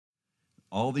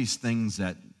all these things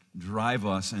that drive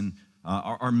us and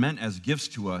are meant as gifts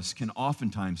to us can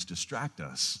oftentimes distract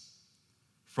us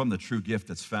from the true gift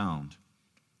that's found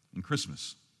in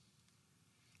Christmas.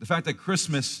 The fact that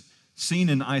Christmas, seen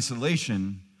in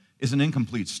isolation, is an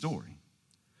incomplete story.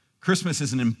 Christmas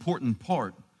is an important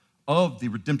part of the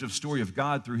redemptive story of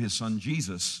God through his son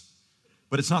Jesus,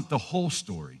 but it's not the whole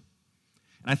story.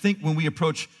 And I think when we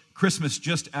approach Christmas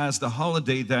just as the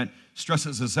holiday that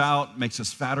stresses us out, makes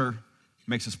us fatter,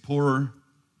 makes us poorer,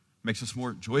 makes us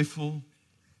more joyful,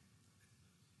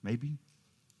 maybe,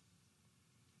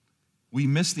 we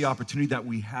miss the opportunity that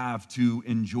we have to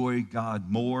enjoy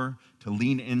God more, to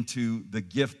lean into the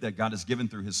gift that God has given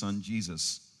through his son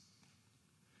Jesus.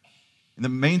 And the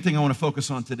main thing I want to focus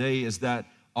on today is that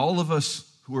all of us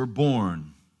who are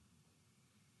born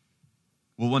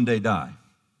will one day die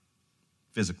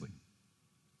physically.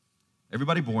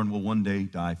 Everybody born will one day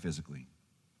die physically.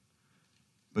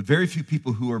 But very few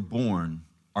people who are born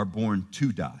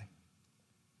to die.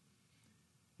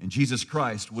 And Jesus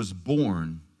Christ was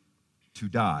born to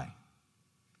die.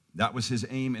 That was his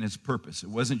aim and his purpose. It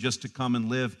wasn't just to come and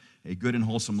live a good and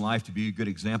wholesome life, to be a good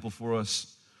example for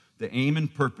us. The aim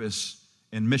and purpose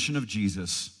and mission of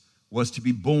Jesus was to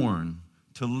be born,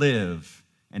 to live,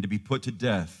 and to be put to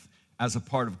death as a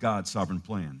part of God's sovereign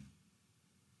plan.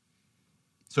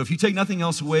 So if you take nothing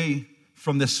else away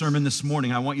from this sermon this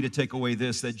morning, I want you to take away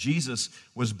this, that Jesus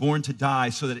was born to die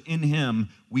so that in him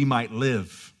we might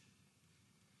live.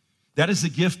 That is the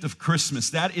gift of Christmas.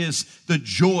 That is the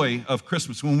joy of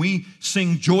Christmas. When we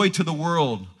sing joy to the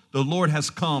world, the Lord has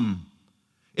come.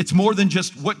 It's more than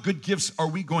just what good gifts are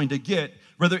we going to get.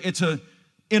 Rather, it's an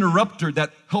interrupter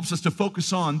that helps us to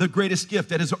focus on the greatest gift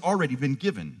that has already been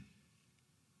given.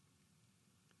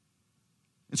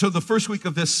 And so the first week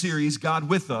of this series, God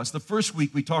with Us, the first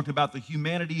week we talked about the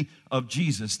humanity of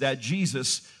Jesus, that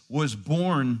Jesus was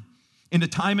born into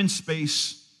time and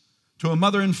space to a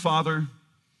mother and father,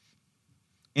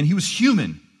 and he was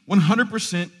human,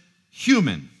 100%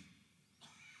 human.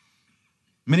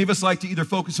 Many of us like to either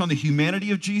focus on the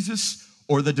humanity of Jesus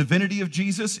or the divinity of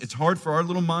Jesus. It's hard for our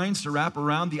little minds to wrap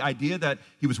around the idea that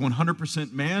he was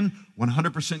 100% man,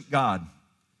 100% God.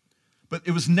 But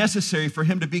it was necessary for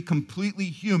him to be completely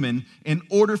human in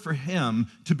order for him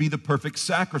to be the perfect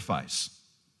sacrifice.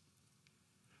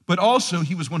 But also,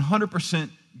 he was 100%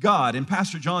 God. And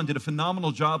Pastor John did a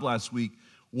phenomenal job last week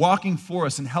walking for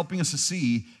us and helping us to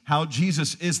see how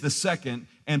Jesus is the second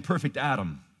and perfect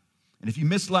Adam. And if you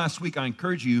missed last week, I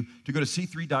encourage you to go to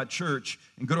c3.church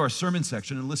and go to our sermon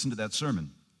section and listen to that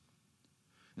sermon.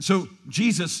 And so,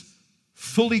 Jesus,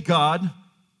 fully God,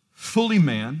 fully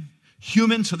man,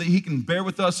 human so that he can bear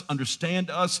with us, understand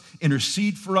us,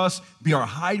 intercede for us, be our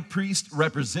high priest,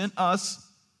 represent us,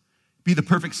 be the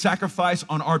perfect sacrifice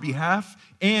on our behalf,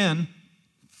 and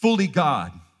fully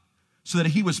God so that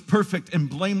he was perfect and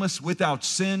blameless without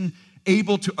sin,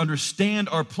 able to understand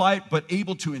our plight, but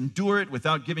able to endure it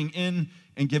without giving in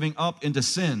and giving up into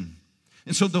sin.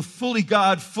 And so the fully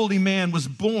God, fully man was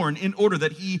born in order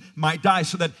that he might die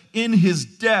so that in his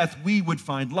death we would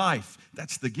find life.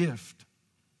 That's the gift.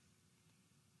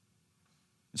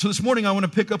 So this morning I want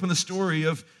to pick up on the story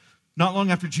of not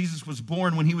long after Jesus was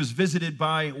born when he was visited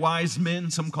by wise men.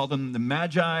 Some call them the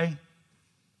Magi.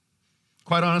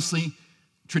 Quite honestly,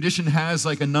 tradition has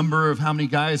like a number of how many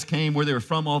guys came, where they were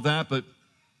from, all that. But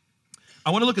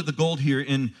I want to look at the gold here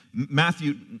in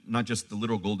Matthew, not just the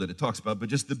literal gold that it talks about, but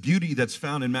just the beauty that's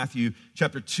found in Matthew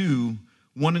chapter 2,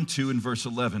 1 and 2 and verse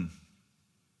 11.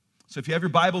 So if you have your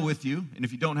Bible with you, and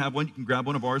if you don't have one, you can grab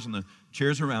one of ours on the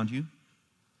chairs around you.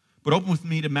 But open with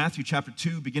me to Matthew chapter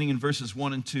 2, beginning in verses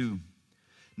 1 and 2.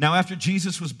 Now after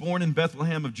Jesus was born in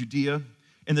Bethlehem of Judea,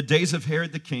 in the days of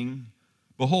Herod the king,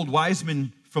 behold, wise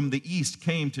men from the east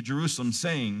came to Jerusalem,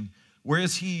 saying, where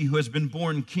is he who has been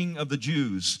born King of the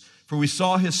Jews? For we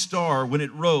saw his star when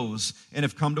it rose and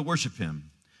have come to worship him.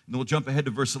 And then we'll jump ahead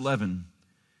to verse 11.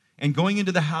 And going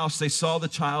into the house, they saw the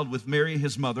child with Mary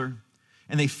his mother,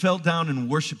 and they fell down and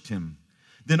worshiped him.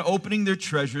 Then opening their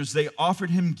treasures, they offered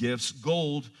him gifts,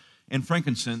 gold and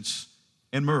frankincense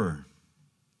and myrrh.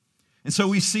 And so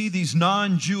we see these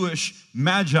non-Jewish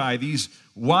magi, these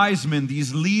wise men,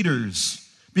 these leaders,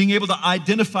 being able to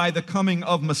identify the coming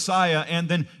of Messiah and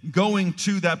then going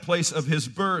to that place of his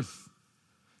birth.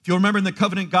 If you'll remember in the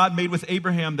covenant God made with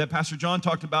Abraham that Pastor John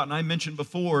talked about and I mentioned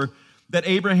before, that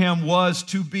Abraham was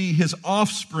to be, his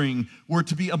offspring were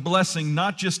to be a blessing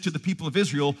not just to the people of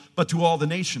Israel, but to all the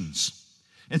nations.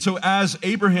 And so as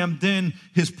Abraham then,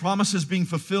 his promises being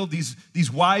fulfilled,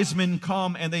 these wise men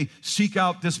come and they seek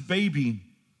out this baby.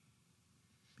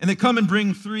 And they come and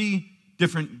bring 3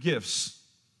 different gifts.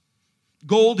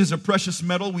 Gold is a precious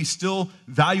metal. We still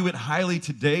value it highly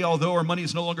today. Although our money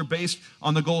is no longer based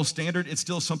on the gold standard, it's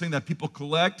still something that people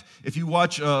collect. If you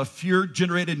watch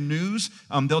fear-generated news,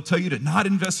 they'll tell you to not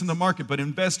invest in the market, but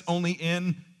invest only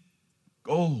in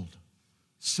gold,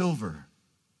 silver,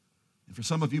 and for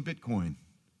some of you, Bitcoin.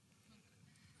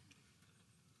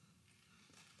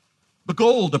 But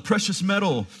gold, a precious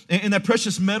metal, and that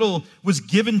precious metal was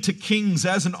given to kings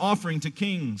as an offering to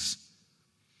kings,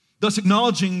 thus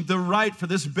acknowledging the right for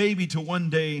this baby to one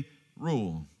day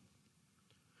rule.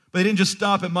 But they didn't just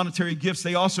stop at monetary gifts.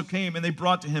 They also came and they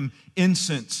brought to him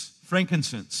incense,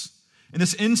 frankincense. And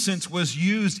this incense was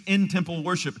used in temple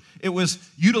worship. It was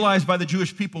utilized by the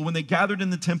Jewish people when they gathered in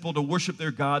the temple to worship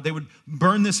their God. They would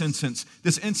burn this incense.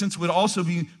 This incense would also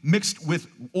be mixed with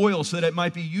oil so that it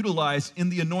might be utilized in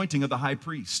the anointing of the high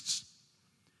priests.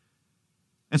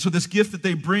 And so this gift that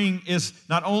they bring is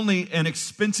not only an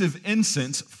expensive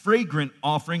incense, fragrant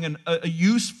offering, and a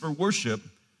use for worship,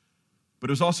 but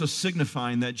it was also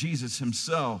signifying that Jesus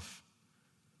himself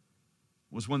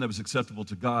was one that was acceptable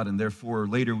to God, and therefore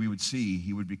later we would see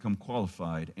he would become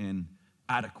qualified and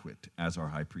adequate as our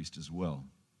high priest as well.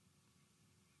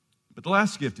 But the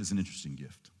last gift is an interesting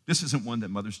gift. This isn't one that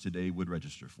mothers today would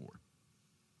register for.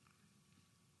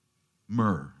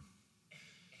 Myrrh.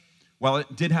 While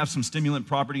it did have some stimulant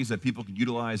properties that people could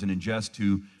utilize and ingest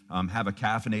to have a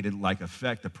caffeinated-like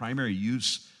effect, the primary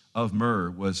use of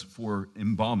myrrh was for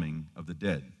embalming of the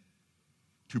dead,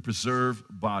 to preserve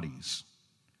bodies.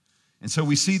 And so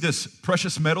we see this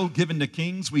precious metal given to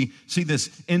kings. We see this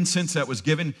incense that was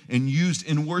given and used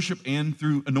in worship and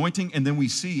through anointing. And then we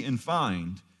see and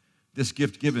find this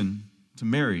gift given to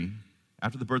Mary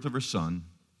after the birth of her son,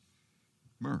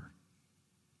 myrrh.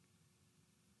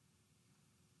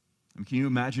 And can you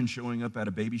imagine showing up at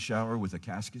a baby shower with a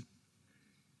casket?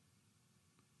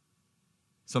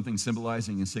 Something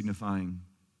symbolizing and signifying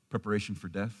preparation for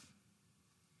death.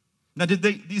 Now, did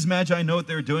these magi know what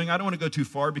they were doing? I don't want to go too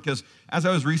far because as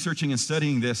I was researching and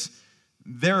studying this,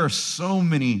 there are so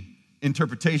many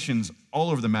interpretations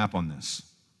all over the map on this.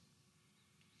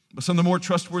 But some of the more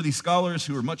trustworthy scholars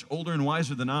who are much older and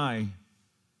wiser than I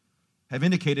have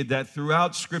indicated that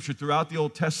throughout Scripture, throughout the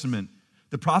Old Testament,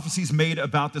 the prophecies made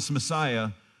about this Messiah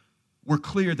were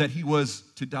clear that he was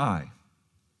to die.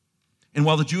 And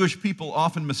while the Jewish people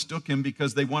often mistook him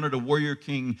because they wanted a warrior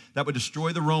king that would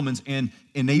destroy the Romans and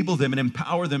enable them and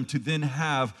empower them to then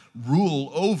have rule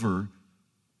over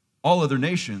all other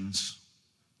nations,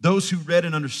 those who read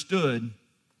and understood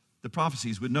the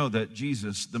prophecies would know that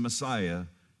Jesus, the Messiah,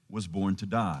 was born to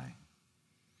die.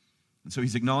 And so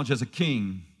he's acknowledged as a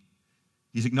king,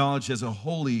 he's acknowledged as a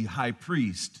holy high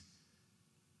priest,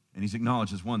 and he's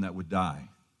acknowledged as one that would die.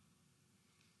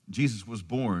 Jesus was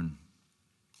born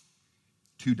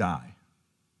to die.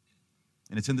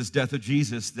 And it's in this death of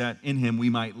Jesus that in him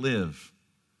we might live.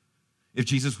 If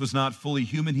Jesus was not fully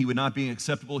human, he would not be an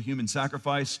acceptable human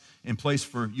sacrifice in place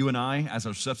for you and I as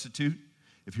our substitute.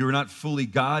 If he were not fully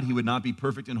God, he would not be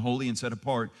perfect and holy and set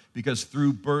apart, because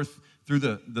through birth, through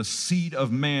the seed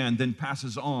of man, then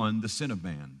passes on the sin of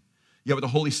man. Yet with the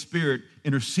Holy Spirit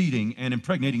interceding and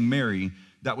impregnating Mary,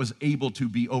 that was able to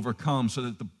be overcome so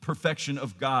that the perfection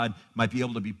of God might be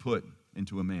able to be put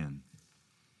into a man.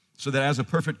 So that as a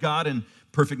perfect God and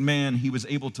perfect man, he was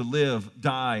able to live,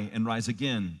 die, and rise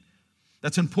again.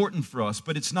 That's important for us,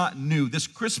 but it's not new. This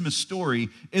Christmas story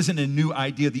isn't a new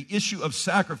idea. The issue of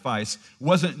sacrifice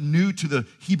wasn't new to the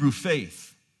Hebrew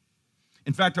faith.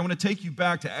 In fact, I want to take you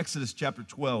back to Exodus chapter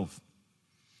 12.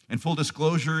 And full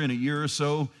disclosure, in a year or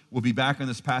so, we'll be back on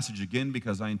this passage again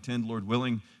because I intend, Lord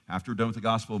willing, after we're done with the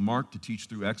Gospel of Mark, to teach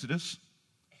through Exodus.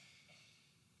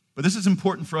 But this is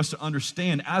important for us to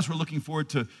understand as we're looking forward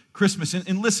to Christmas.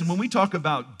 And listen, when we talk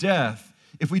about death,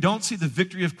 if we don't see the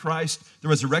victory of Christ, the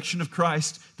resurrection of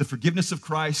Christ, the forgiveness of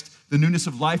Christ, the newness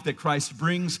of life that Christ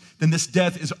brings, then this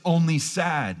death is only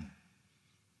sad.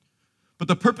 But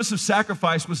the purpose of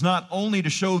sacrifice was not only to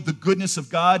show the goodness of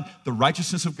God, the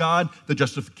righteousness of God, the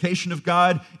justification of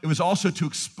God, it was also to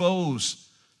expose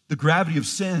the gravity of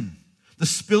sin. The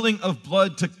spilling of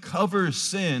blood to cover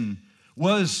sin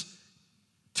was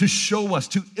to show us,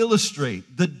 to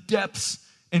illustrate the depths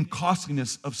and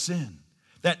costliness of sin.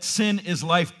 That sin is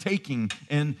life-taking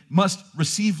and must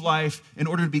receive life in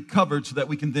order to be covered so that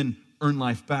we can then earn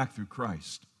life back through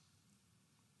Christ.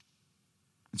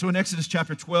 And so in Exodus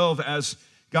chapter 12, as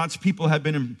God's people had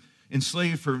been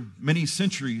enslaved for many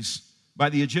centuries by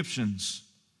the Egyptians,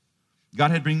 God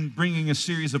had been bringing a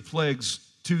series of plagues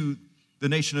to the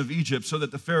nation of Egypt so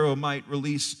that the Pharaoh might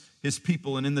release his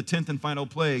people. And in the 10th and final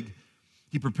plague,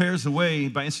 he prepares the way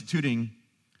by instituting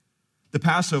the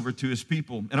Passover to his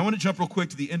people. And I want to jump real quick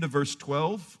to the end of verse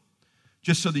 12,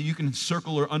 just so that you can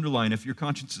circle or underline. If your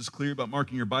conscience is clear about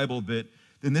marking your Bible a bit,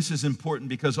 then this is important,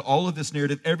 because all of this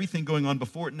narrative, everything going on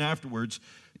before it and afterwards,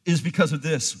 is because of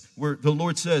this, where the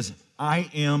Lord says, I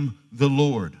am the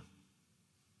Lord.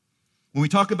 When we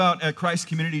talk about at Christ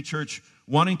Community Church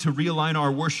wanting to realign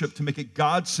our worship to make it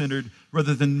God-centered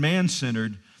rather than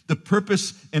man-centered, the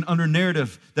purpose and under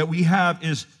narrative that we have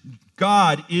is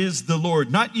God is the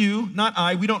Lord. Not you, not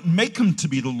I. We don't make him to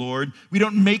be the Lord. We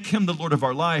don't make him the Lord of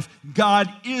our life. God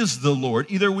is the Lord.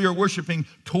 Either we are worshiping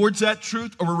towards that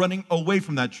truth or we're running away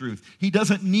from that truth. He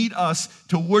doesn't need us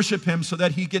to worship him so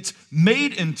that he gets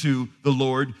made into the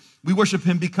Lord. We worship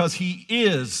him because he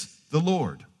is the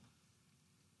Lord.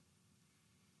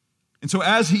 And so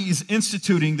as he's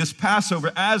instituting this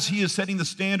Passover, as he is setting the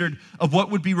standard of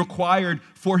what would be required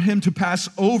for him to pass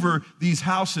over these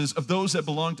houses of those that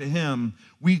belong to him,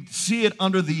 we see it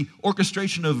under the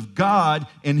orchestration of God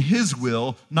and his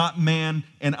will, not man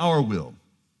and our will.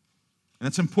 And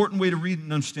that's an important way to read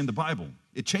and understand the Bible.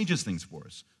 It changes things for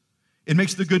us. It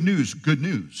makes the good news good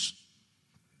news.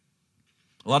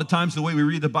 A lot of times the way we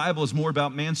read the Bible is more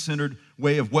about man-centered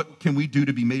way of what can we do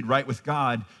to be made right with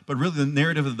God, but really the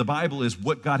narrative of the Bible is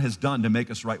what God has done to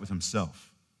make us right with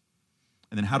himself.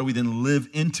 And then how do we then live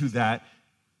into that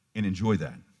and enjoy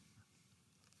that?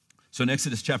 So in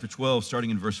Exodus chapter 12,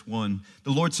 starting in verse 1, the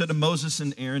Lord said to Moses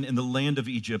and Aaron in the land of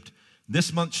Egypt,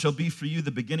 "This month shall be for you the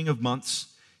beginning of months.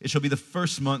 It shall be the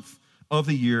first month of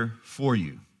the year for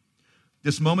you."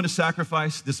 This moment of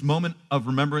sacrifice, this moment of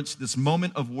remembrance, this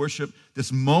moment of worship,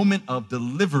 this moment of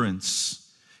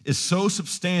deliverance is so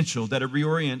substantial that it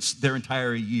reorients their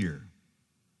entire year.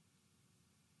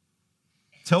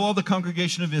 Tell all the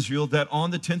congregation of Israel that on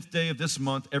the 10th day of this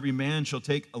month, every man shall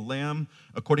take a lamb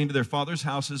according to their father's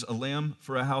houses, a lamb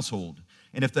for a household.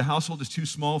 And if the household is too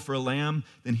small for a lamb,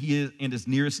 then he and his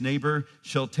nearest neighbor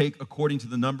shall take according to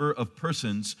the number of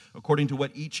persons, according to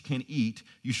what each can eat.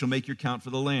 You shall make your count for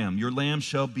the lamb. Your lamb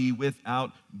shall be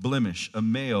without blemish, a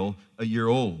male, a year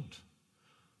old.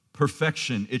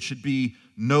 Perfection. It should be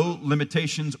no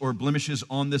limitations or blemishes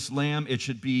on this lamb. It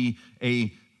should be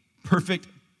a perfect,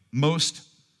 most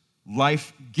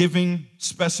life-giving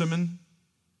specimen.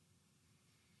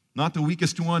 Not the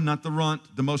weakest one, not the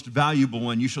runt, the most valuable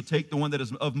one. You shall take the one that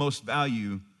is of most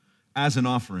value as an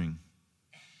offering.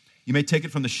 You may take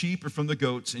it from the sheep or from the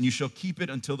goats, and you shall keep it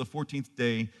until the 14th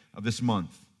day of this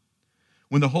month,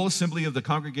 when the whole assembly of the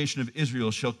congregation of Israel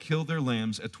shall kill their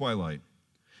lambs at twilight.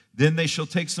 Then they shall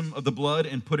take some of the blood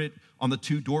and put it on the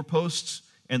two doorposts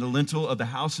and the lintel of the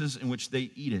houses in which they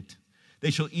eat it. They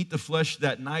shall eat the flesh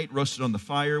that night, roasted on the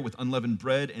fire with unleavened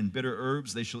bread and bitter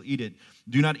herbs. They shall eat it.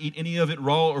 Do not eat any of it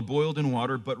raw or boiled in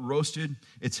water, but roasted,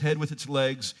 its head with its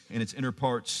legs and its inner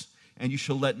parts. And you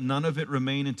shall let none of it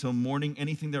remain until morning.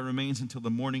 Anything that remains until the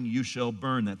morning you shall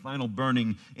burn. That final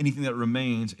burning, anything that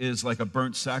remains, is like a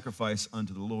burnt sacrifice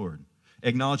unto the Lord,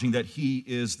 acknowledging that he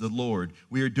is the Lord.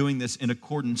 We are doing this in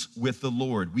accordance with the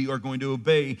Lord. We are going to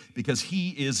obey because he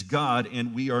is God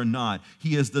and we are not.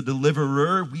 He is the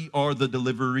deliverer, we are the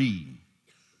deliveree.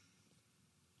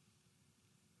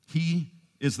 He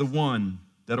is the one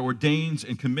that ordains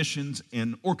and commissions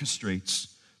and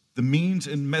orchestrates the means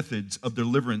and methods of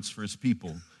deliverance for his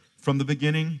people from the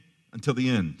beginning until the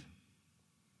end.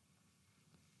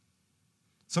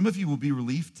 Some of you will be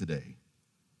relieved today,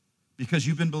 because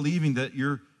you've been believing that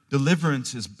your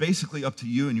deliverance is basically up to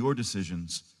you and your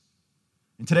decisions.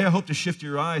 And today I hope to shift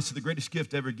your eyes to the greatest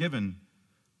gift ever given,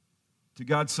 to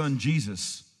God's Son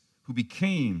Jesus, who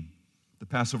became the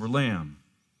Passover lamb,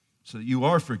 so that you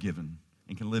are forgiven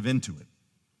and can live into it.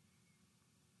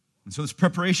 And so this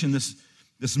preparation,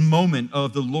 this moment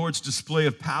of the Lord's display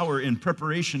of power in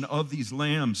preparation of these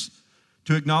lambs,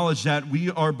 to acknowledge that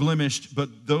we are blemished,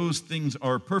 but those things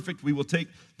are perfect. We will take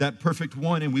that perfect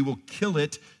one and we will kill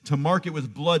it to mark it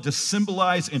with blood, to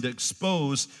symbolize and to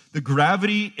expose the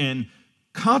gravity and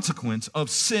consequence of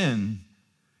sin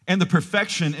and the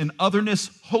perfection and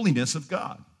otherness, holiness of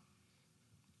God.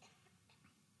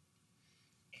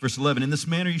 Verse 11, in this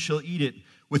manner you shall eat it,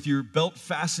 with your belt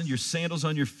fastened, your sandals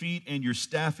on your feet, and your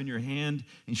staff in your hand,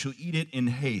 and you shall eat it in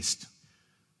haste.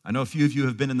 I know a few of you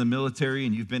have been in the military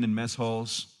and you've been in mess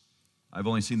halls. I've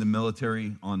only seen the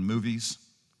military on movies,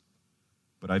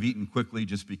 but I've eaten quickly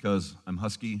just because I'm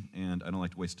husky and I don't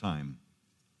like to waste time.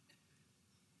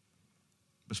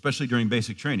 Especially during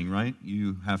basic training, right?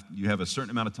 You have a certain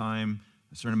amount of time,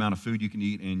 a certain amount of food you can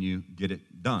eat, and you get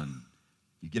it done.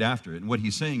 You get after it. And what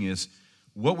he's saying is,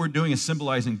 what we're doing is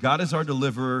symbolizing God is our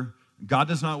deliverer. God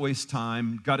does not waste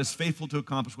time. God is faithful to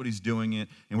accomplish what he's doing it,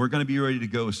 and we're going to be ready to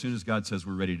go as soon as God says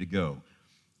we're ready to go.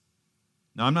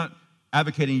 Now, I'm not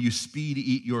advocating you speed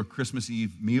eat your Christmas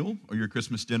Eve meal or your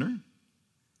Christmas dinner.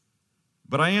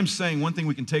 But I am saying one thing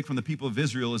we can take from the people of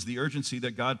Israel is the urgency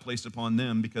that God placed upon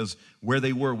them, because where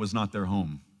they were was not their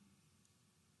home.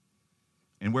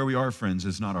 And where we are, friends,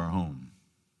 is not our home.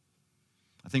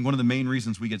 I think one of the main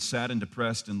reasons we get sad and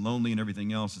depressed and lonely and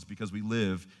everything else is because we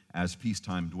live as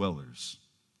peacetime dwellers,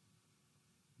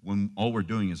 when all we're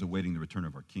doing is awaiting the return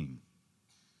of our King.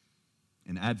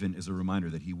 And Advent is a reminder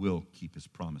that he will keep his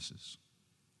promises,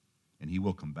 and he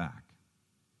will come back.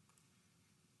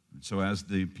 And so as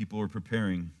the people are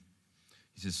preparing,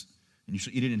 he says, and you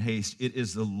shall eat it in haste. It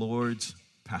is the Lord's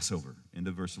Passover. End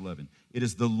of verse 11. It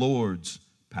is the Lord's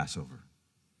Passover.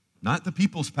 Not the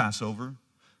people's Passover,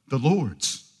 the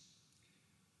Lord's.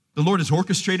 The Lord has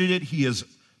orchestrated it. He has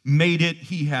made it.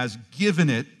 He has given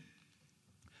it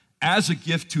as a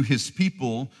gift to his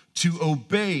people to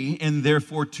obey and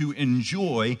therefore to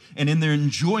enjoy, and in their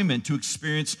enjoyment to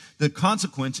experience the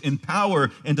consequence and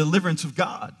power and deliverance of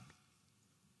God.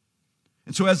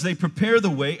 And so as they prepare the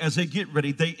way, as they get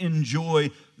ready, they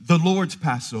enjoy the Lord's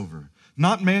Passover.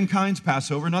 Not mankind's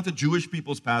Passover, not the Jewish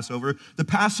people's Passover, the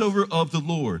Passover of the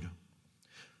Lord.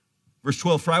 Verse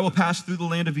 12, for I will pass through the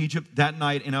land of Egypt that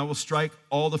night, and I will strike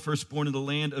all the firstborn in the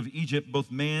land of Egypt,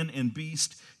 both man and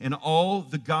beast, and all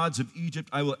the gods of Egypt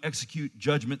I will execute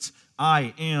judgments.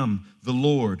 I am the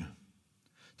Lord.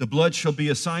 The blood shall be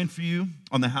a sign for you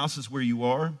on the houses where you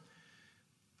are.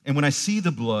 And when I see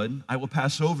the blood, I will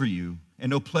pass over you, and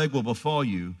no plague will befall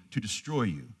you to destroy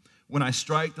you when I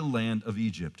strike the land of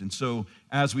Egypt. And so,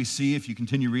 as we see, if you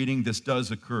continue reading, this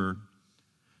does occur.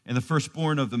 And the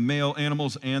firstborn of the male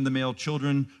animals and the male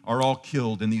children are all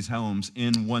killed in these homes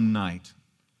in one night.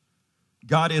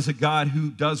 God is a God who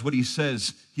does what he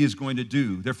says he is going to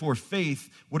do. Therefore, faith,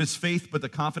 what is faith but the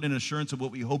confident assurance of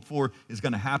what we hope for is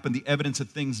going to happen, the evidence of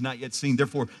things not yet seen.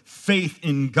 Therefore, faith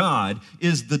in God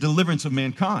is the deliverance of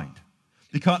mankind.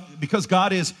 Because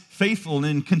God is faithful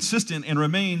and consistent and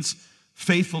remains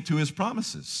faithful to his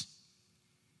promises.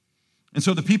 And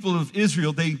so the people of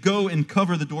Israel, they go and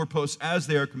cover the doorposts as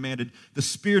they are commanded. The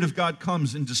Spirit of God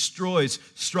comes and destroys,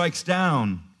 strikes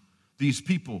down these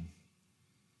people.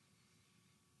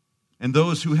 And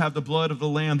those who have the blood of the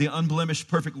Lamb, the unblemished,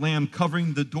 perfect Lamb,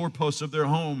 covering the doorposts of their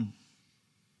home,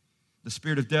 the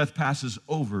spirit of death passes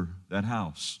over that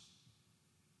house.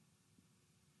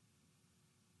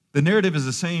 The narrative is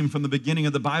the same from the beginning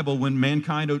of the Bible when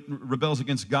mankind rebels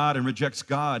against God and rejects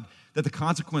God, that the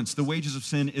consequence, the wages of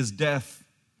sin, is death.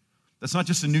 That's not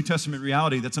just a New Testament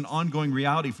reality, that's an ongoing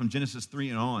reality from Genesis 3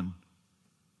 and on.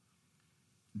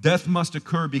 Death must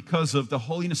occur because of the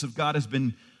holiness of God has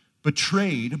been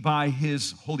betrayed by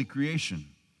his holy creation.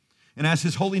 And as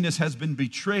his holiness has been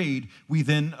betrayed, we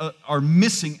then are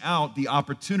missing out the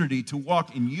opportunity to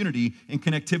walk in unity and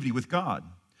connectivity with God.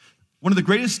 One of the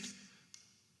greatest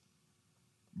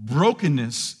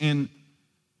brokenness and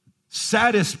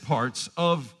saddest parts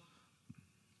of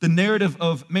the narrative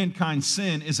of mankind's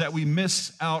sin is that we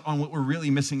miss out on what we're really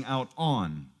missing out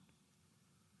on.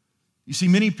 You see,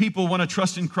 many people want to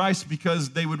trust in Christ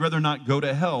because they would rather not go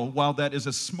to hell. While that is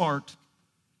a smart,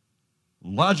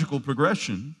 logical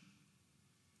progression,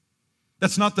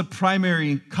 that's not the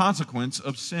primary consequence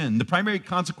of sin. The primary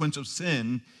consequence of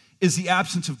sin is the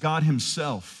absence of God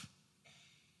himself.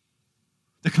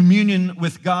 The communion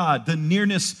with God, the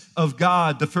nearness of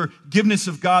God, the forgiveness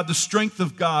of God, the strength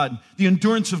of God, the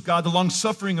endurance of God, the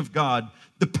long-suffering of God,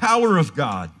 the power of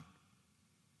God.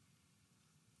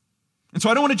 And so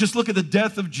I don't want to just look at the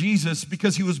death of Jesus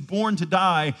because he was born to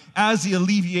die as the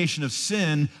alleviation of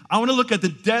sin. I want to look at the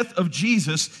death of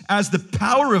Jesus as the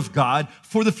power of God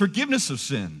for the forgiveness of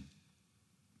sin.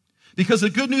 Because the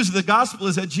good news of the gospel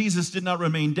is that Jesus did not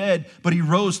remain dead, but he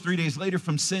rose 3 days later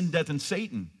from sin, death, and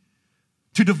Satan.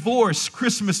 To divorce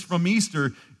Christmas from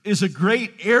Easter is a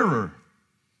great error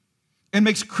and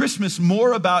makes Christmas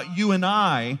more about you and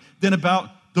I than about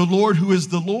the Lord who is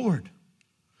the Lord.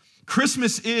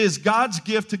 Christmas is God's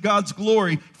gift to God's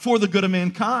glory for the good of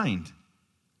mankind.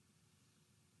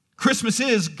 Christmas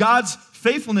is God's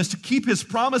faithfulness to keep his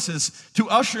promises, to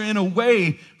usher in a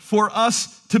way for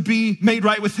us to be made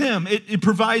right with him. It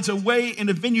provides a way and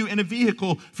a venue and a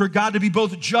vehicle for God to be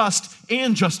both just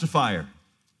and justifier.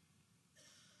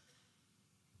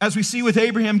 As we see with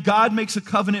Abraham, God makes a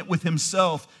covenant with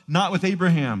himself, not with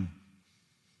Abraham.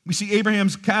 We see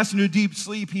Abraham's cast into a deep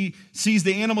sleep. He sees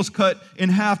the animals cut in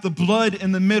half, the blood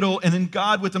in the middle, and then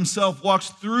God with himself walks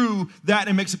through that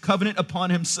and makes a covenant upon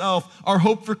himself. Our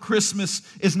hope for Christmas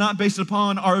is not based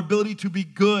upon our ability to be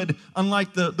good,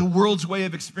 unlike the world's way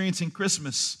of experiencing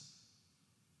Christmas.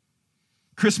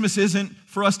 Christmas isn't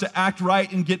for us to act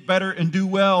right and get better and do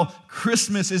well.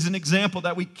 Christmas is an example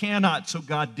that we cannot, so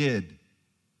God did.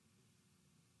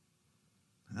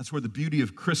 And that's where the beauty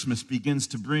of Christmas begins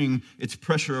to bring its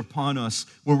pressure upon us,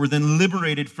 where we're then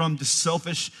liberated from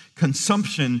selfish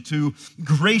consumption to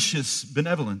gracious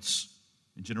benevolence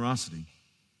and generosity.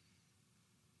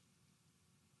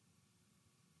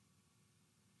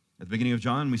 At the beginning of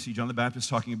John, we see John the Baptist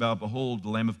talking about, "Behold, the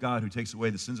Lamb of God who takes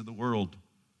away the sins of the world,"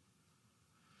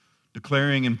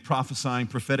 declaring and prophesying,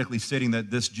 prophetically stating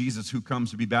that this Jesus who comes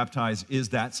to be baptized is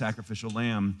that sacrificial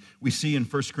lamb. We see in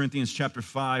 1 Corinthians chapter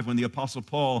 5, when the Apostle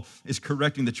Paul is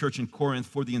correcting the church in Corinth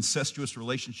for the incestuous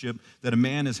relationship that a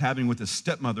man is having with his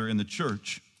stepmother in the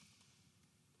church,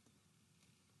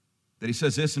 that he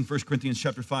says this in 1 Corinthians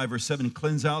chapter 5, verse 7,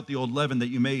 "Cleanse out the old leaven that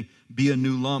you may be a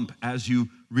new lump as you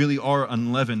really are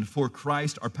unleavened. For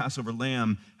Christ, our Passover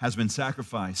lamb, has been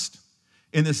sacrificed."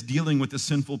 In this dealing with the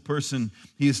sinful person,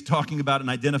 he is talking about and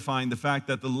identifying the fact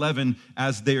that the leaven,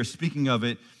 as they are speaking of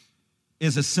it,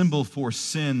 is a symbol for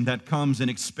sin that comes and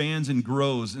expands and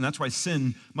grows. And that's why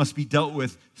sin must be dealt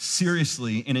with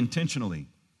seriously and intentionally.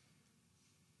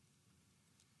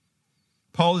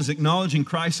 Paul is acknowledging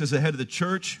Christ as the head of the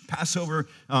church. Passover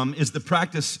is the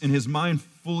practice in his mind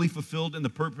fully fulfilled in the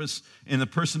purpose in the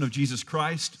person of Jesus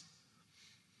Christ.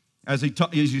 As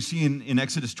you see in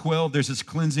Exodus 12, there's this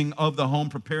cleansing of the home,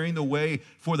 preparing the way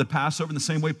for the Passover. In the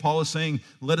same way, Paul is saying,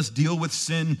 let us deal with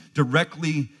sin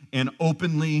directly and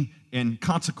openly and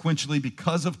consequentially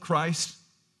because of Christ.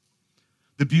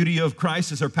 The beauty of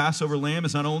Christ as our Passover lamb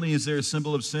is not only is there a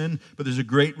symbol of sin, but there's a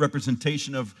great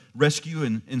representation of rescue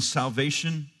and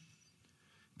salvation.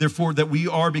 Therefore, that we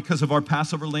are, because of our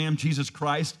Passover lamb, Jesus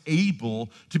Christ,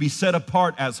 able to be set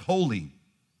apart as holy,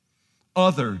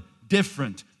 other,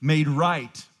 different, made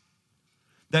right.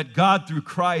 That God, through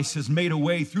Christ, has made a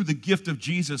way through the gift of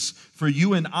Jesus for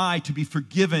you and I to be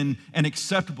forgiven and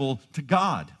acceptable to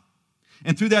God.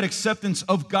 And through that acceptance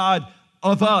of God,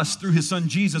 of us through his son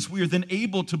Jesus, we are then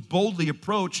able to boldly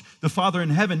approach the Father in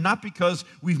heaven, not because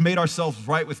we've made ourselves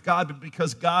right with God, but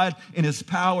because God in his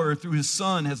power through his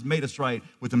son has made us right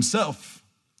with himself.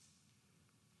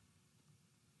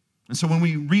 And so when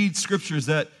we read scriptures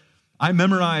that I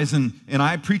memorize and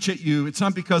I preach at you, it's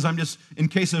not because I'm just, in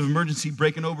case of emergency,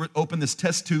 breaking open this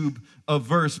test tube of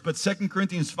verse, but 2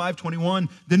 Corinthians 5:21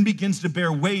 then begins to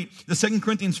bear weight. The 2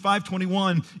 Corinthians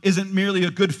 5:21 isn't merely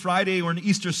a Good Friday or an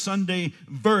Easter Sunday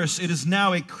verse. It is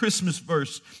now a Christmas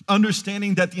verse,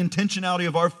 understanding that the intentionality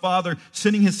of our Father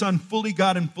sending his Son, fully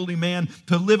God and fully man,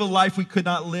 to live a life we could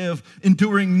not live,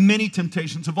 enduring many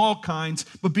temptations of all kinds,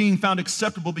 but being found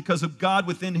acceptable because of God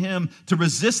within him to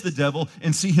resist the devil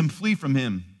and see him flee from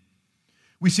him.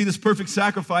 We see this perfect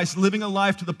sacrifice, living a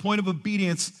life to the point of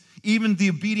obedience, even the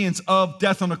obedience of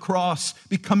death on a cross,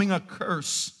 becoming a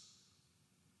curse.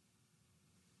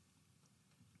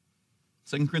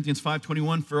 2 Corinthians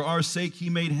 5:21, for our sake he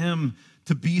made him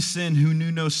to be sin who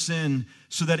knew no sin,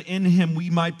 so that in him we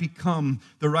might become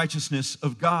the righteousness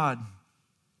of God.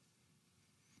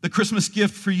 The Christmas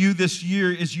gift for you this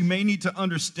year is you may need to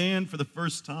understand for the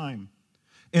first time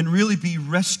and really be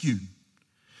rescued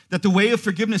that the way of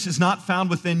forgiveness is not found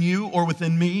within you or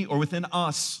within me or within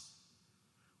us.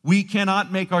 We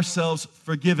cannot make ourselves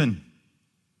forgiven.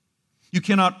 You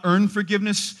cannot earn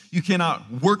forgiveness. You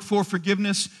cannot work for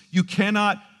forgiveness. You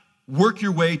cannot work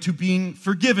your way to being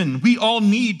forgiven. We all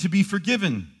need to be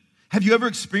forgiven. Have you ever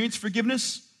experienced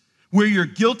forgiveness where you're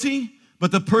guilty,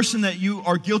 but the person that you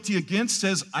are guilty against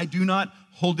says, I do not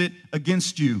hold it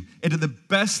against you. And to the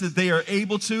best that they are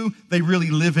able to, they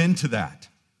really live into that.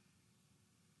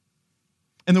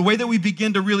 And the way that we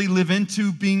begin to really live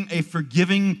into being a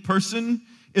forgiving person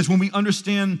is when we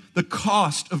understand the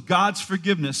cost of God's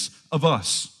forgiveness of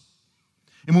us.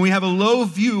 And when we have a low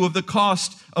view of the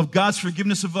cost of God's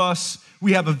forgiveness of us,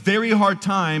 we have a very hard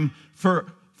time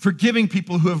for forgiving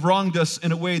people who have wronged us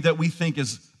in a way that we think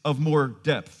is of more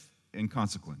depth and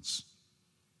consequence.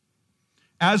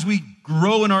 As we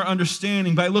grow in our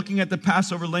understanding by looking at the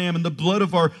Passover lamb and the blood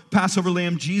of our Passover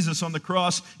lamb, Jesus, on the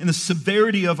cross, and the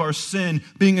severity of our sin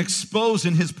being exposed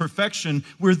in his perfection,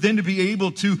 we're then to be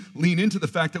able to lean into the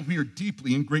fact that we are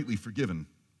deeply and greatly forgiven.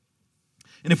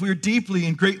 And if we are deeply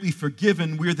and greatly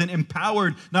forgiven, we are then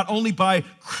empowered not only by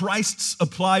Christ's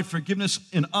applied forgiveness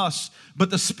in us,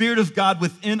 but the Spirit of God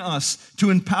within us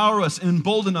to empower us and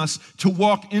embolden us to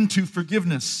walk into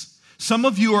forgiveness. Some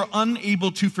of you are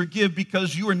unable to forgive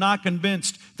because you are not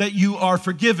convinced that you are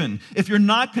forgiven. If you're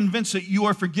not convinced that you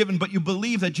are forgiven, but you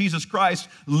believe that Jesus Christ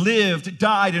lived,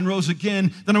 died, and rose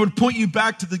again, then I would point you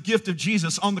back to the gift of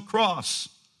Jesus on the cross.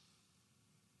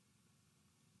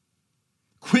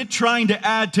 Quit trying to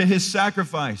add to his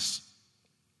sacrifice.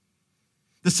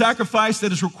 The sacrifice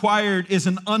that is required is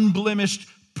an unblemished,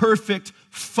 perfect,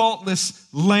 faultless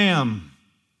lamb.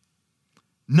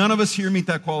 None of us here meet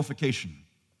that qualification.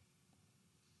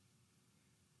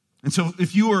 And so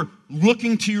if you are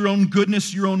looking to your own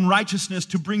goodness, your own righteousness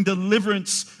to bring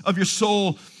deliverance of your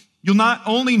soul, you'll not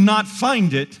only not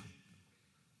find it,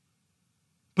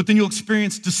 but then you'll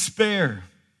experience despair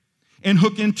and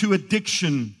hook into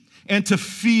addiction and to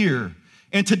fear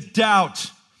and to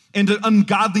doubt and to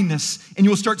ungodliness, and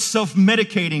you'll start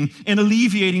self-medicating and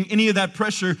alleviating any of that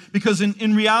pressure, because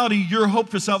in reality, your hope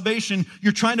for salvation,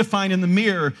 you're trying to find in the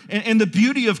mirror. And the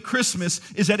beauty of Christmas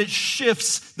is that it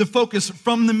shifts the focus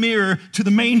from the mirror to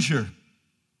the manger.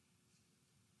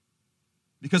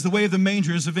 Because the way of the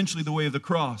manger is eventually the way of the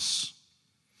cross.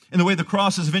 And the way of the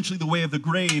cross is eventually the way of the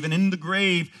grave. And in the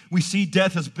grave, we see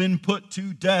death has been put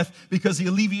to death, because the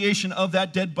alleviation of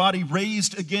that dead body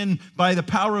raised again by the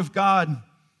power of God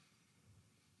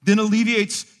then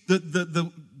alleviates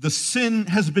the sin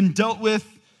has been dealt with,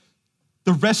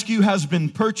 the rescue has been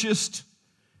purchased,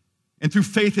 and through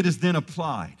faith it is then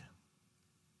applied.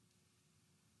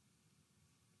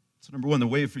 So number one, the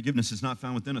way of forgiveness is not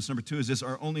found within us. Number two is this: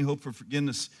 our only hope for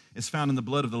forgiveness is found in the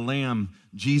blood of the Lamb,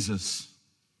 Jesus.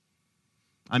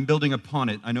 I'm building upon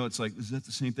it. I know it's like, is that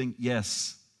the same thing?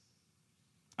 Yes.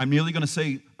 I'm nearly going to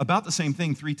say about the same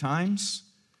thing 3 times,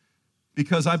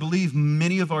 because I believe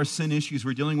many of our sin issues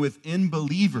we're dealing with in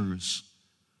believers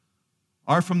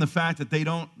are from the fact that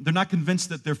they're not convinced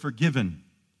that they're forgiven.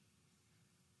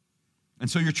 And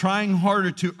so you're trying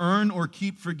harder to earn or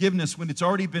keep forgiveness when it's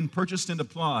already been purchased and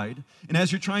applied. And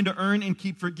as you're trying to earn and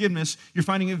keep forgiveness, you're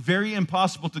finding it very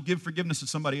impossible to give forgiveness to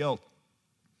somebody else.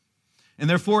 And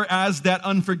therefore, as that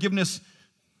unforgiveness,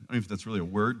 I don't know if that's really a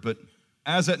word, but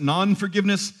as that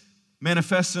non-forgiveness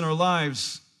manifests in our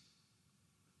lives,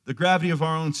 the gravity of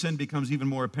our own sin becomes even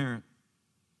more apparent.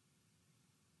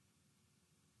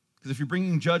 Because if you're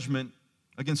bringing judgment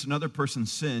against another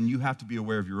person's sin, you have to be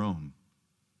aware of your own.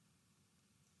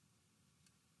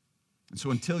 And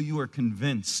so until you are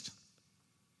convinced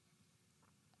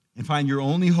and find your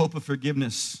only hope of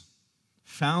forgiveness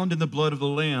found in the blood of the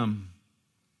Lamb,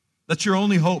 that's your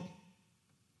only hope.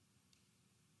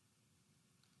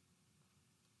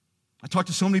 I talk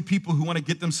to so many people who want to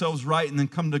get themselves right and then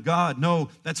come to God. No,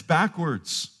 that's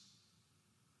backwards.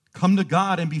 Come to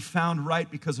God and be found right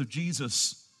because of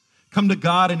Jesus. Come to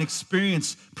God and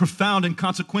experience profound and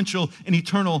consequential and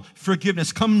eternal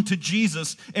forgiveness. Come to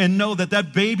Jesus and know that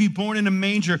that baby born in a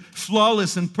manger,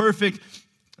 flawless and perfect,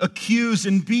 accused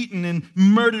and beaten and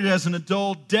murdered as an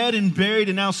adult, dead and buried,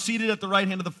 and now seated at the right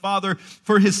hand of the Father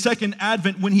for his second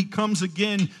advent when he comes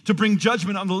again to bring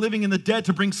judgment on the living and the dead,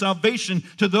 to bring salvation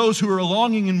to those who are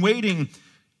longing and waiting.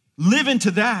 Live into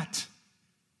that.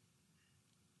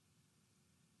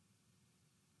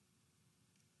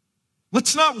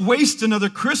 Let's not waste another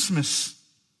Christmas.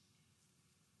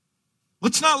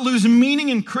 Let's not lose meaning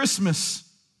in Christmas.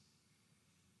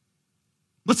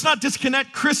 Let's not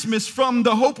disconnect Christmas from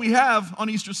the hope we have on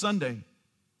Easter Sunday.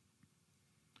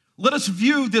 Let us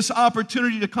view this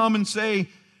opportunity to come and say,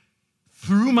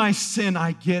 through my sin,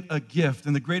 I get a gift,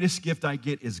 and the greatest gift I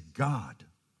get is God.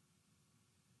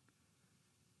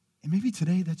 And maybe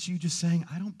today that's you just saying,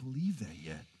 I don't believe that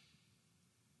yet.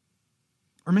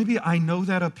 Or maybe I know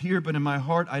that up here, but in my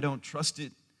heart, I don't trust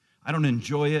it. I don't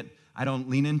enjoy it. I don't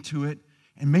lean into it.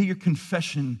 And may your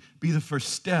confession be the first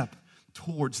step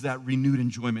towards that renewed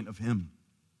enjoyment of Him.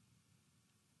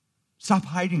 Stop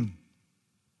hiding.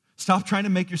 Stop trying to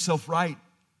make yourself right.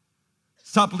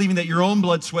 Stop believing that your own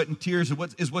blood, sweat, and tears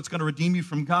is what's going to redeem you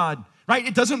from God. Right?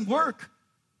 It doesn't work.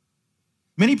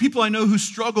 Many people I know who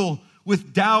struggle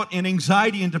with doubt and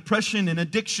anxiety and depression and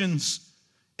addictions,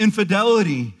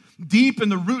 infidelity, deep in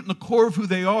the root and the core of who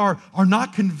they are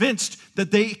not convinced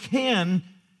that they can,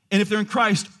 and if they're in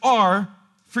Christ, are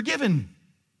forgiven.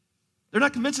 They're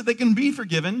not convinced that they can be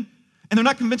forgiven, and they're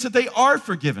not convinced that they are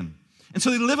forgiven. And so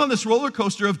they live on this roller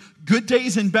coaster of good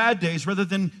days and bad days rather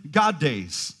than God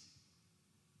days.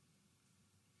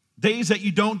 Days that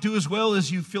you don't do as well as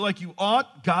you feel like you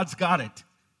ought, God's got it.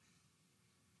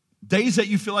 Days that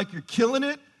you feel like you're killing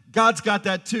it, God's got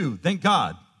that too. Thank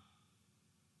God.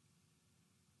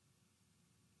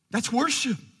 That's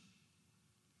worship.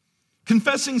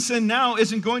 Confessing sin now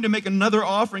isn't going to make another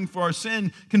offering for our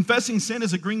sin. Confessing sin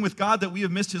is agreeing with God that we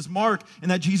have missed His mark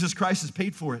and that Jesus Christ has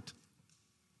paid for it.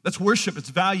 That's worship. It's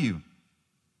value.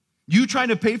 You trying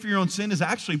to pay for your own sin is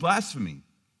actually blasphemy.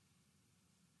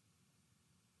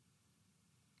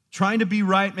 Trying to be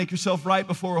right, make yourself right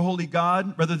before a holy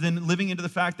God, rather than living into the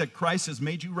fact that Christ has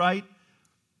made you right,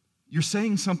 you're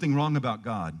saying something wrong about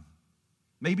God.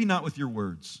 Maybe not with your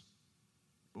words,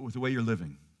 but with the way you're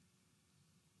living.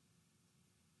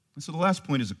 And so the last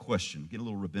point is a question. Get a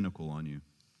little rabbinical on you.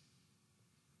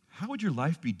 How would your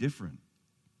life be different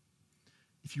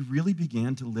if you really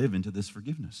began to live into this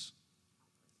forgiveness?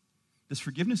 This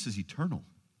forgiveness is eternal.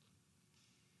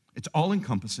 It's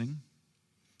all-encompassing.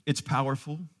 It's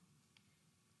powerful.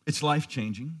 It's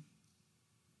life-changing.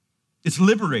 It's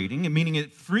liberating, meaning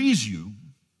it frees you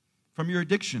from your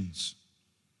addictions.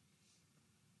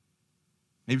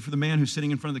 Maybe for the man who's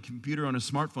sitting in front of the computer on his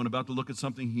smartphone about to look at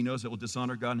something he knows that will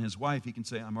dishonor God and his wife, he can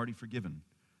say, I'm already forgiven,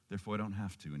 therefore I don't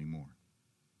have to anymore.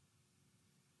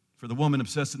 For the woman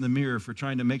obsessed in the mirror for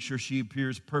trying to make sure she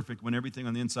appears perfect when everything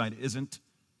on the inside isn't,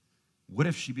 what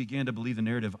if she began to believe the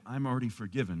narrative, I'm already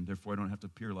forgiven, therefore I don't have to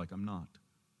appear like I'm not?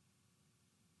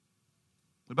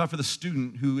 What about for the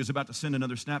student who is about to send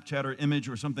another Snapchat or image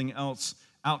or something else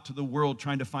out to the world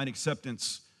trying to find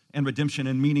acceptance and redemption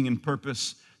and meaning and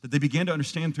purpose, that they began to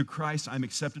understand through Christ, I'm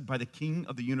accepted by the King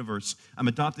of the universe. I'm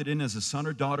adopted in as a son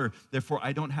or daughter, therefore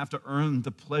I don't have to earn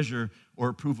the pleasure or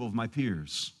approval of my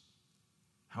peers.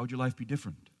 How would your life be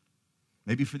different?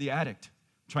 Maybe for the addict,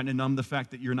 trying to numb the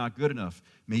fact that you're not good enough.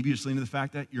 Maybe you're just leaning to the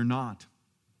fact that you're not.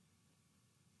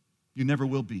 You never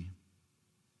will be.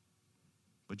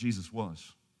 But Jesus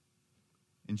was.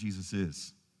 And Jesus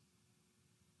is.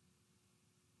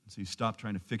 So you stop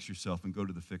trying to fix yourself and go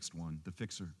to the fixed one, the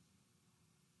fixer.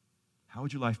 How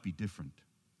would your life be different?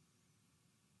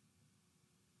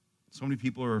 So many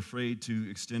people are afraid to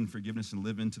extend forgiveness and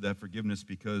live into that forgiveness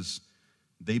because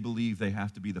they believe they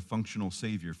have to be the functional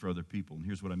savior for other people. And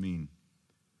here's what I mean.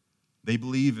 They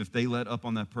believe if they let up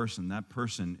on that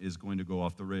person is going to go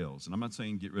off the rails. And I'm not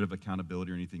saying get rid of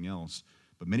accountability or anything else,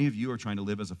 but many of you are trying to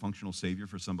live as a functional savior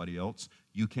for somebody else.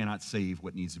 You cannot save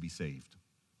what needs to be saved.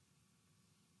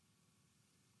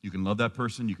 You can love that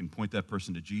person, you can point that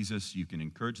person to Jesus, you can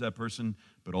encourage that person,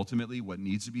 but ultimately what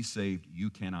needs to be saved, you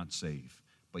cannot save,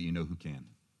 but you know who can.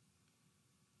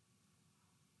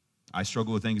 I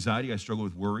struggle with anxiety, I struggle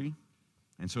with worry,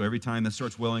 and so every time that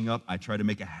starts welling up, I try to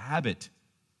make a habit.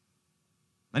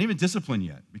 Not even discipline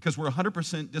yet, because we're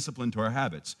 100% disciplined to our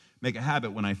habits. Make a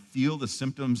habit when I feel the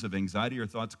symptoms of anxiety or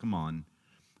thoughts come on,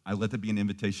 I let that be an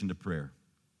invitation to prayer.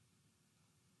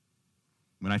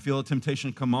 When I feel a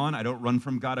temptation come on, I don't run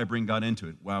from God, I bring God into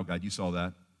it. Wow, God, you saw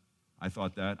that. I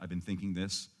thought that. I've been thinking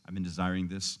this. I've been desiring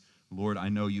this. Lord, I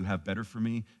know you have better for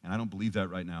me, and I don't believe that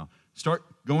right now. Start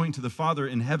going to the Father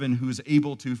in heaven who is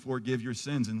able to forgive your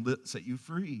sins and set you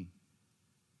free.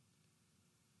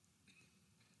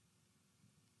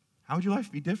 How would your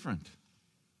life be different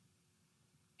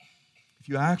if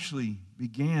you actually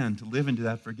began to live into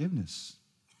that forgiveness?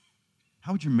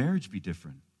 How would your marriage be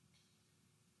different?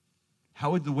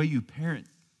 How would the way you parent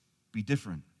be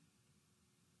different?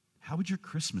 How would your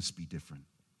Christmas be different?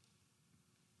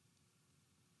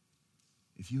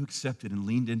 If you accepted and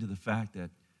leaned into the fact that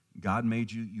God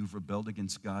made you, you've rebelled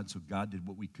against God, so God did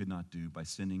what we could not do by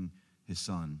sending his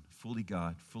son, fully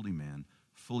God, fully man,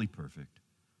 fully perfect,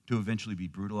 to eventually be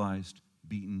brutalized,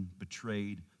 beaten,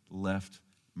 betrayed, left,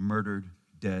 murdered,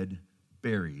 dead,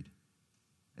 buried,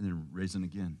 and then risen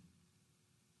again.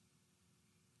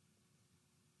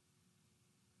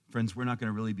 Friends, we're not going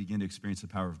to really begin to experience the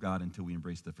power of God until we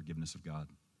embrace the forgiveness of God.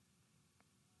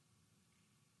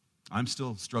 I'm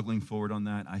still struggling forward on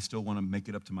that. I still want to make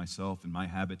it up to myself and my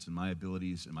habits and my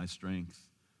abilities and my strength.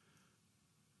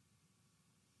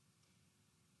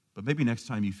 But maybe next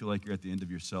time you feel like you're at the end of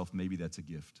yourself, maybe that's a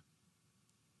gift.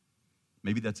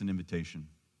 Maybe that's an invitation.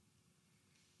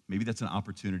 Maybe that's an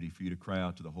opportunity for you to cry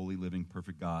out to the holy, living,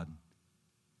 perfect God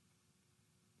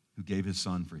who gave his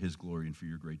son for his glory and for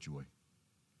your great joy.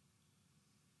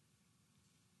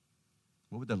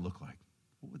 What would that look like?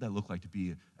 What would that look like to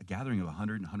be a gathering of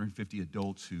 100 and 150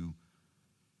 adults who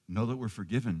know that we're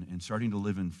forgiven and starting to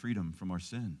live in freedom from our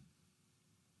sin?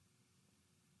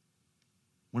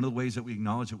 One of the ways that we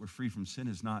acknowledge that we're free from sin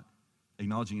is not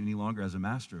acknowledging it any longer as a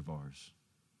master of ours.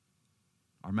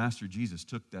 Our master Jesus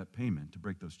took that payment to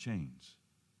break those chains.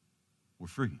 We're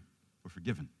free. We're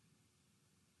forgiven.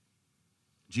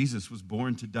 Jesus was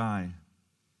born to die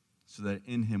so that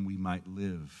in him we might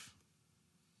live.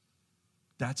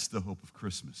 That's the hope of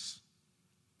Christmas.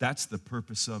 That's the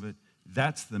purpose of it.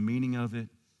 That's the meaning of it.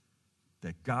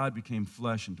 That God became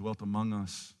flesh and dwelt among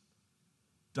us,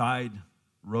 died,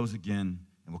 rose again,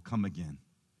 and will come again.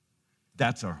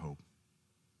 That's our hope.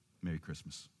 Merry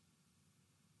Christmas.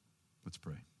 Let's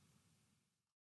pray.